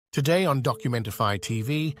Today on Documentify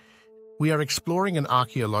TV, we are exploring an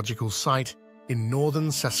archaeological site in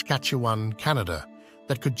northern Saskatchewan, Canada,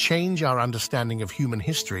 that could change our understanding of human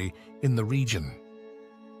history in the region.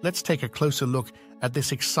 Let's take a closer look at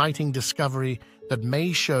this exciting discovery that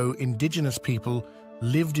may show Indigenous people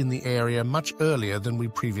lived in the area much earlier than we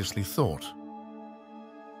previously thought.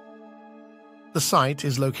 The site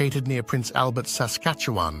is located near Prince Albert,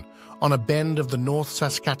 Saskatchewan, on a bend of the North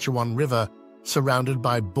Saskatchewan River, surrounded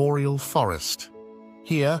by boreal forest.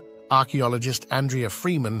 Here, archaeologist Andrea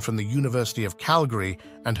Freeman from the University of Calgary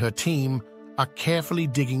and her team are carefully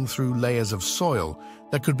digging through layers of soil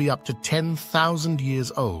that could be up to 10,000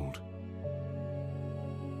 years old.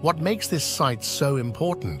 What makes this site so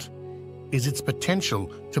important is its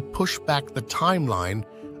potential to push back the timeline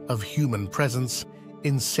of human presence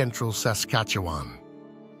in central Saskatchewan.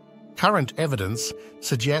 Current evidence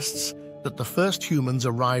suggests that the first humans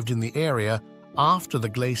arrived in the area after the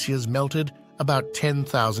glaciers melted about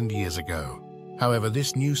 10,000 years ago. However,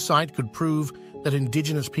 this new site could prove that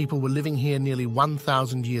Indigenous people were living here nearly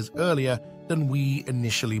 1,000 years earlier than we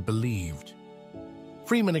initially believed.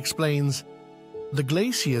 Freeman explains, the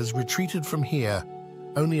glaciers retreated from here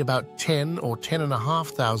only about 10 or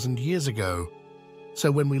 10,500 years ago.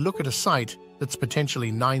 So when we look at a site that's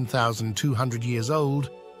potentially 9,200 years old,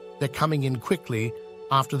 they're coming in quickly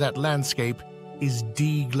after that landscape is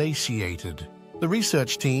deglaciated. The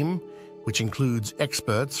research team, which includes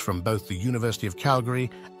experts from both the University of Calgary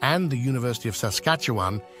and the University of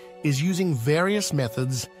Saskatchewan, is using various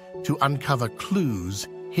methods to uncover clues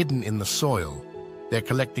hidden in the soil. They're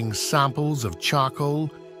collecting samples of charcoal,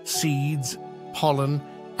 seeds, pollen,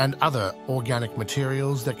 and other organic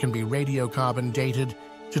materials that can be radiocarbon dated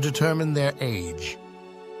to determine their age.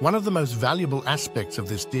 One of the most valuable aspects of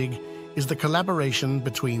this dig is the collaboration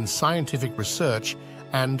between scientific research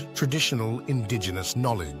and traditional Indigenous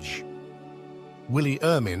knowledge. Willie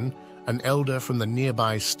Ermin, an elder from the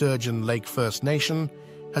nearby Sturgeon Lake First Nation,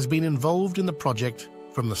 has been involved in the project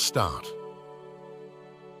from the start.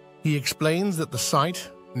 He explains that the site,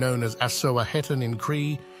 known as Assoahetan in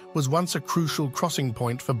Cree, was once a crucial crossing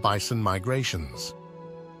point for bison migrations.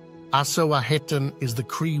 Assoahetan is the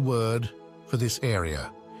Cree word for this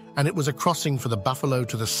area, and it was a crossing for the buffalo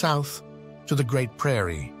to the south, to the Great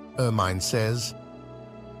Prairie, Ermine says.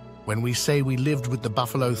 When we say we lived with the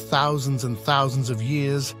buffalo thousands and thousands of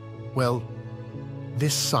years, well,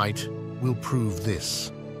 this site will prove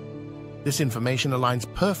this. This information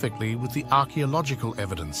aligns perfectly with the archaeological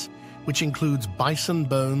evidence, which includes bison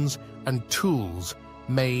bones and tools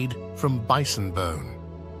made from bison bone.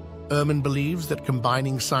 Ermin believes that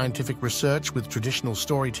combining scientific research with traditional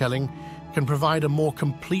storytelling can provide a more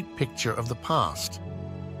complete picture of the past.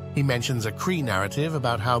 He mentions a Cree narrative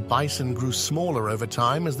about how bison grew smaller over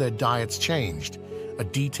time as their diets changed, a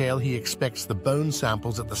detail he expects the bone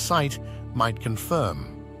samples at the site might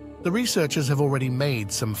confirm. The researchers have already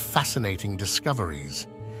made some fascinating discoveries.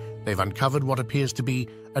 They've uncovered what appears to be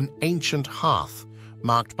an ancient hearth,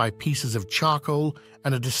 marked by pieces of charcoal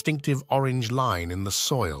and a distinctive orange line in the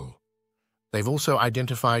soil. They've also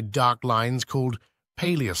identified dark lines called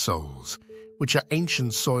paleosols, which are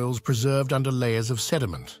ancient soils preserved under layers of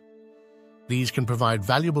sediment. These can provide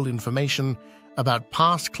valuable information about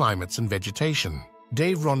past climates and vegetation.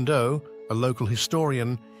 Dave Rondeau, a local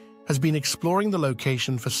historian, has been exploring the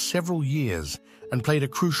location for several years and played a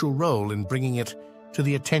crucial role in bringing it to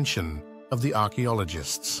the attention of the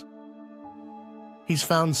archaeologists. He's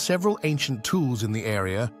found several ancient tools in the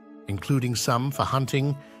area, including some for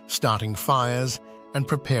hunting, starting fires, and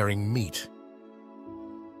preparing meat.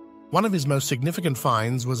 One of his most significant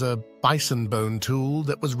finds was a bison bone tool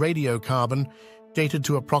that was radiocarbon, dated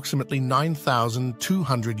to approximately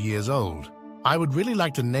 9,200 years old. I would really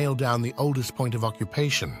like to nail down the oldest point of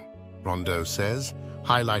occupation, Rondeau says,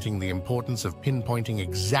 highlighting the importance of pinpointing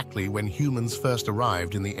exactly when humans first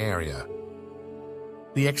arrived in the area.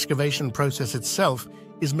 The excavation process itself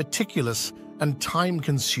is meticulous and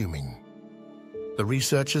time-consuming. The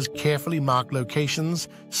researchers carefully mark locations,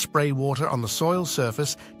 spray water on the soil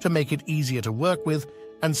surface to make it easier to work with,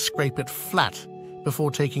 and scrape it flat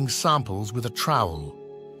before taking samples with a trowel.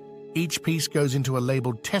 Each piece goes into a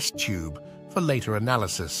labeled test tube for later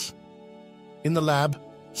analysis. In the lab,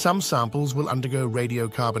 some samples will undergo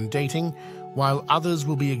radiocarbon dating, while others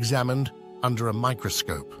will be examined under a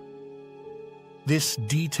microscope. This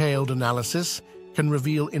detailed analysis can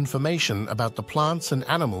reveal information about the plants and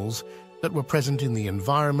animals that were present in the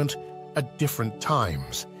environment at different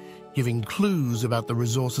times, giving clues about the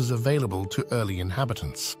resources available to early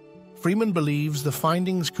inhabitants. Freeman believes the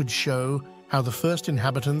findings could show how the first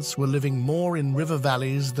inhabitants were living more in river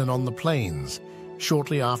valleys than on the plains,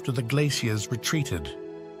 shortly after the glaciers retreated.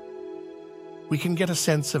 We can get a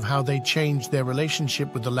sense of how they changed their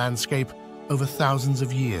relationship with the landscape over thousands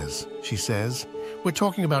of years, she says. We're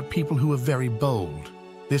talking about people who are very bold.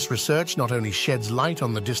 This research not only sheds light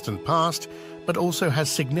on the distant past, but also has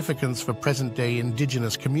significance for present-day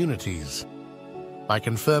Indigenous communities. By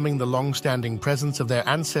confirming the long-standing presence of their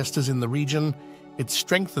ancestors in the region, it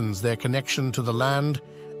strengthens their connection to the land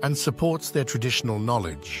and supports their traditional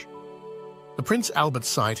knowledge. The Prince Albert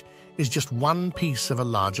site is just one piece of a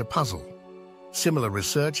larger puzzle. Similar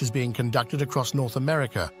research is being conducted across North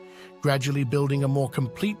America, gradually building a more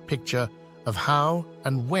complete picture of how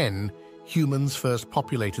and when humans first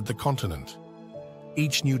populated the continent.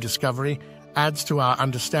 Each new discovery adds to our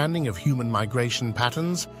understanding of human migration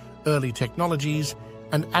patterns, early technologies,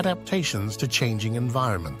 and adaptations to changing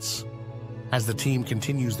environments. As the team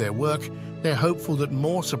continues their work, they're hopeful that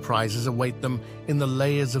more surprises await them in the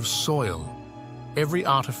layers of soil. Every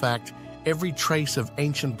artifact, every trace of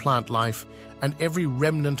ancient plant life, and every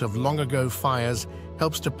remnant of long-ago fires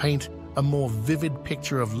helps to paint a more vivid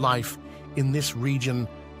picture of life in this region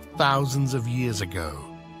thousands of years ago.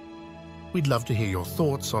 We'd love to hear your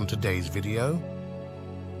thoughts on today's video.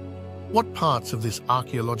 What parts of this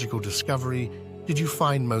archaeological discovery did you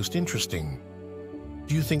find most interesting?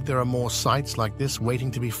 Do you think there are more sites like this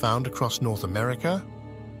waiting to be found across North America?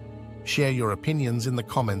 Share your opinions in the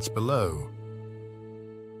comments below.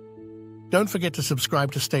 Don't forget to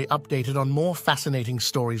subscribe to stay updated on more fascinating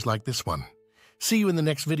stories like this one. See you in the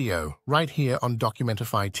next video, right here on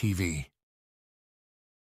Documentify TV.